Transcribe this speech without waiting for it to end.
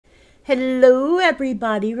Hello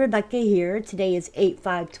everybody, Rebecca here. Today is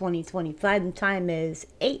 8/5/2025 and time is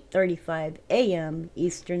 8:35 a.m.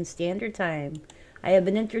 Eastern Standard Time. I have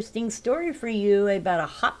an interesting story for you about a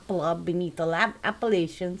hot blob beneath the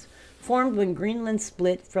Appalachians formed when Greenland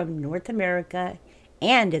split from North America,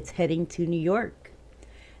 and it's heading to New York.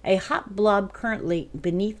 A hot blob currently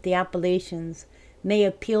beneath the Appalachians may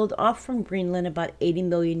have peeled off from Greenland about 80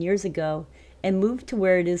 million years ago and moved to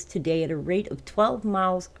where it is today at a rate of 12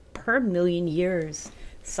 miles per million years,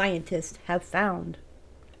 scientists have found.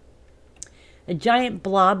 A giant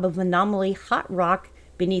blob of anomaly hot rock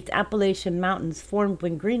beneath Appalachian mountains formed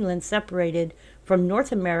when Greenland separated from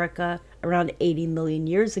North America around 80 million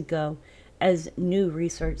years ago, as new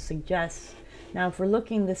research suggests. Now, if we're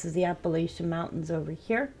looking, this is the Appalachian Mountains over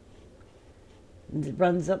here. It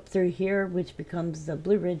runs up through here, which becomes the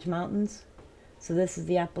Blue Ridge Mountains. So this is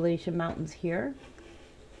the Appalachian Mountains here.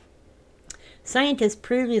 Scientists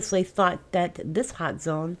previously thought that this hot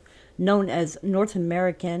zone, known as North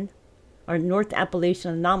American or North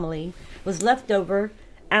Appalachian Anomaly, was left over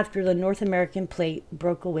after the North American plate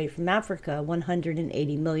broke away from Africa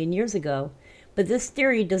 180 million years ago. But this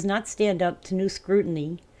theory does not stand up to new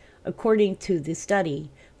scrutiny, according to the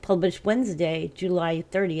study published Wednesday, July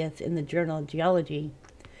 30th in the journal Geology.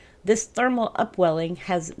 This thermal upwelling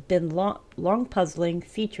has been long puzzling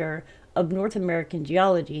feature of North American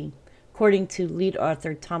geology, according to lead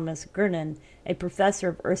author Thomas Gernon, a professor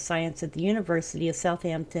of earth science at the University of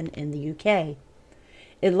Southampton in the UK.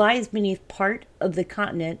 It lies beneath part of the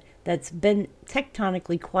continent that's been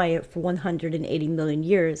tectonically quiet for 180 million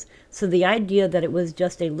years, so the idea that it was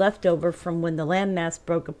just a leftover from when the landmass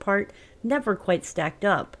broke apart never quite stacked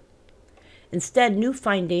up. Instead, new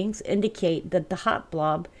findings indicate that the hot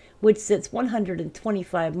blob, which sits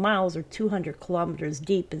 125 miles or 200 kilometers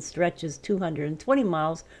deep and stretches 220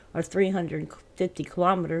 miles or 350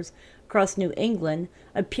 kilometers across New England,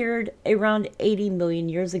 appeared around 80 million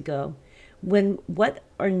years ago, when what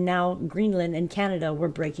are now Greenland and Canada were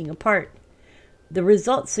breaking apart. The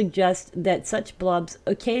results suggest that such blobs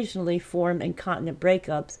occasionally form in continent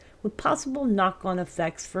breakups, with possible knock-on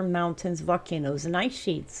effects for mountains, volcanoes, and ice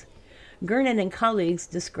sheets. Gernon and colleagues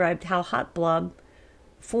described how hot blob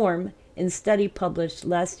form in study published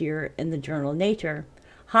last year in the journal Nature.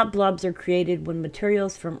 Hot blobs are created when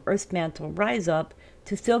materials from Earth's mantle rise up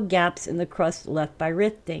to fill gaps in the crust left by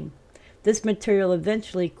rifting. This material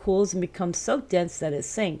eventually cools and becomes so dense that it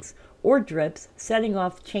sinks or drips, setting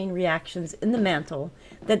off chain reactions in the mantle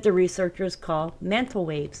that the researchers call mantle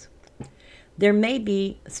waves. There may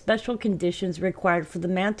be special conditions required for the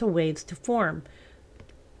mantle waves to form,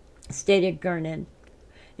 stated Gernon,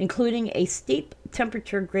 including a steep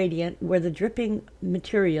temperature gradient where the dripping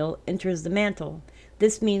material enters the mantle.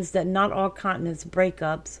 This means that not all continents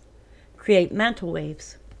breakups create mantle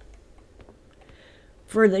waves.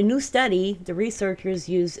 For the new study, the researchers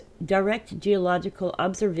used direct geological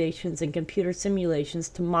observations and computer simulations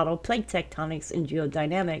to model plate tectonics and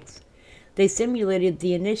geodynamics. They simulated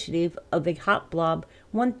the initiative of a hot blob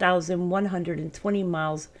 1,120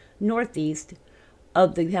 miles northeast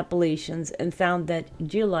of the Appalachians and found that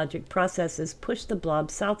geologic processes pushed the blob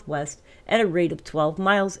southwest at a rate of 12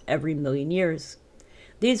 miles every million years.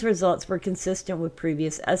 These results were consistent with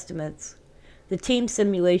previous estimates. The team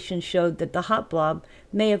simulation showed that the hot blob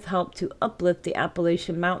may have helped to uplift the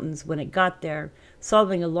Appalachian Mountains when it got there,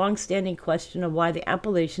 solving a long-standing question of why the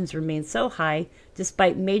Appalachians remain so high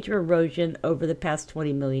despite major erosion over the past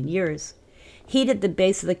 20 million years. Heat at the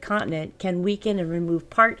base of the continent can weaken and remove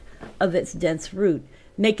part of its dense root,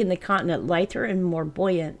 making the continent lighter and more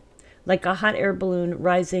buoyant, like a hot air balloon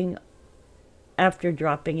rising after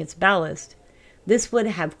dropping its ballast. This would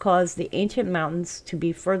have caused the ancient mountains to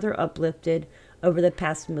be further uplifted over the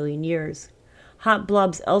past million years. Hot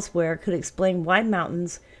blobs elsewhere could explain why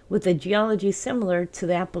mountains with a geology similar to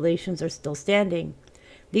the Appalachians are still standing.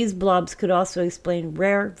 These blobs could also explain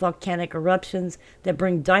rare volcanic eruptions that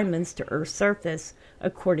bring diamonds to Earth's surface,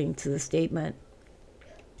 according to the statement.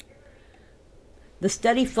 The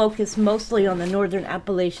study focused mostly on the Northern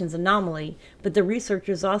Appalachians anomaly, but the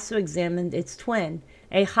researchers also examined its twin,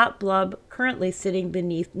 a hot blob currently sitting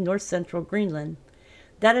beneath north-central Greenland.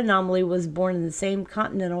 That anomaly was born in the same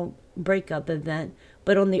continental breakup event,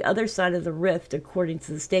 but on the other side of the rift, according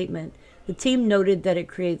to the statement. The team noted that it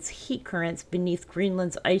creates heat currents beneath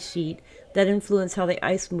Greenland's ice sheet that influence how the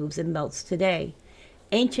ice moves and melts today.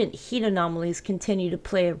 Ancient heat anomalies continue to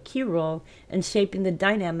play a key role in shaping the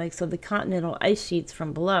dynamics of the continental ice sheets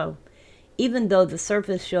from below. Even though the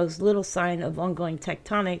surface shows little sign of ongoing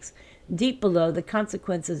tectonics, deep below, the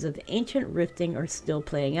consequences of ancient rifting are still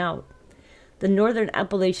playing out. The Northern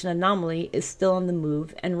Appalachian anomaly is still on the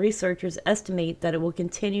move, and researchers estimate that it will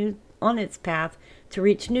continue on its path to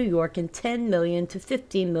reach New York in 10 million to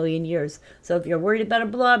 15 million years. So if you're worried about a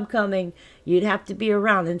blob coming, you'd have to be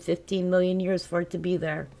around in 15 million years for it to be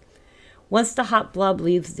there. Once the hot blob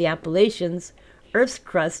leaves the Appalachians, Earth's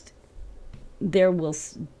crust there will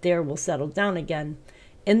settle down again.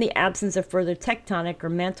 In the absence of further tectonic or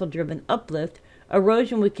mantle-driven uplift,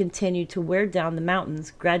 erosion would continue to wear down the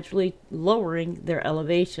mountains, gradually lowering their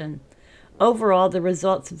elevation. Overall, the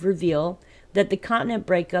results reveal that the continent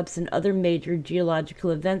breakups and other major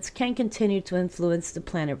geological events can continue to influence the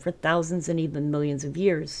planet for thousands and even millions of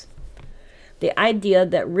years. The idea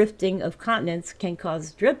that rifting of continents can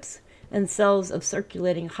cause drips and cells of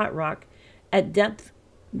circulating hot rock at depth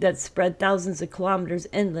that spread thousands of kilometers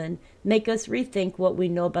inland make us rethink what we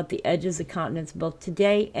know about the edges of continents both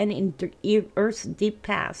today and in Earth's deep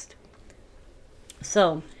past.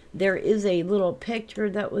 So there is a little picture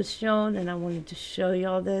that was shown, and I wanted to show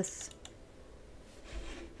y'all this.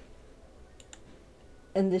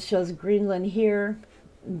 And this shows Greenland here.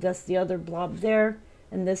 That's the other blob there.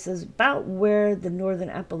 And this is about where the Northern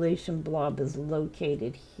Appalachian blob is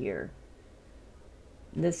located here.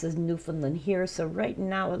 This is Newfoundland here. So right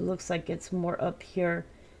now it looks like it's more up here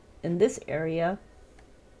in this area.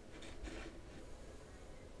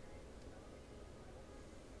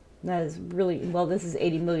 That is really, well, this is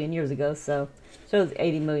 80 million years ago, so it shows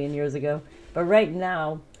 80 million years ago. But right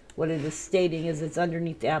now, what it is stating is it's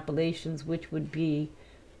underneath the Appalachians, which would be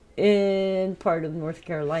in part of North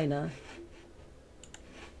Carolina.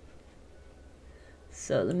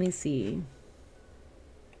 So let me see.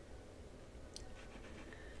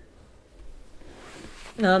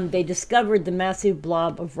 They discovered the massive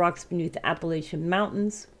blob of rocks beneath the Appalachian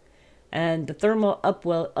Mountains, and the thermal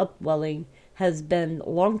upwelling has been a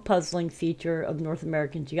long puzzling feature of North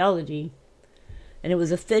American geology, and it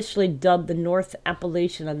was officially dubbed the North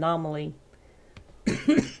Appalachian Anomaly.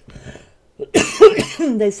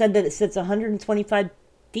 They said that it sits 125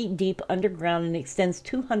 feet deep underground and extends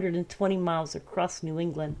 220 miles across New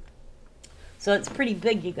England. So it's pretty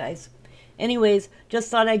big, you guys. Anyways, just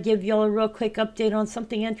thought I'd give y'all a real quick update on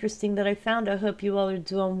something interesting that I found. I hope you all are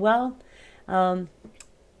doing well.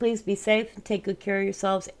 Please be safe and take good care of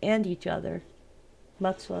yourselves and each other.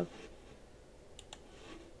 Much love.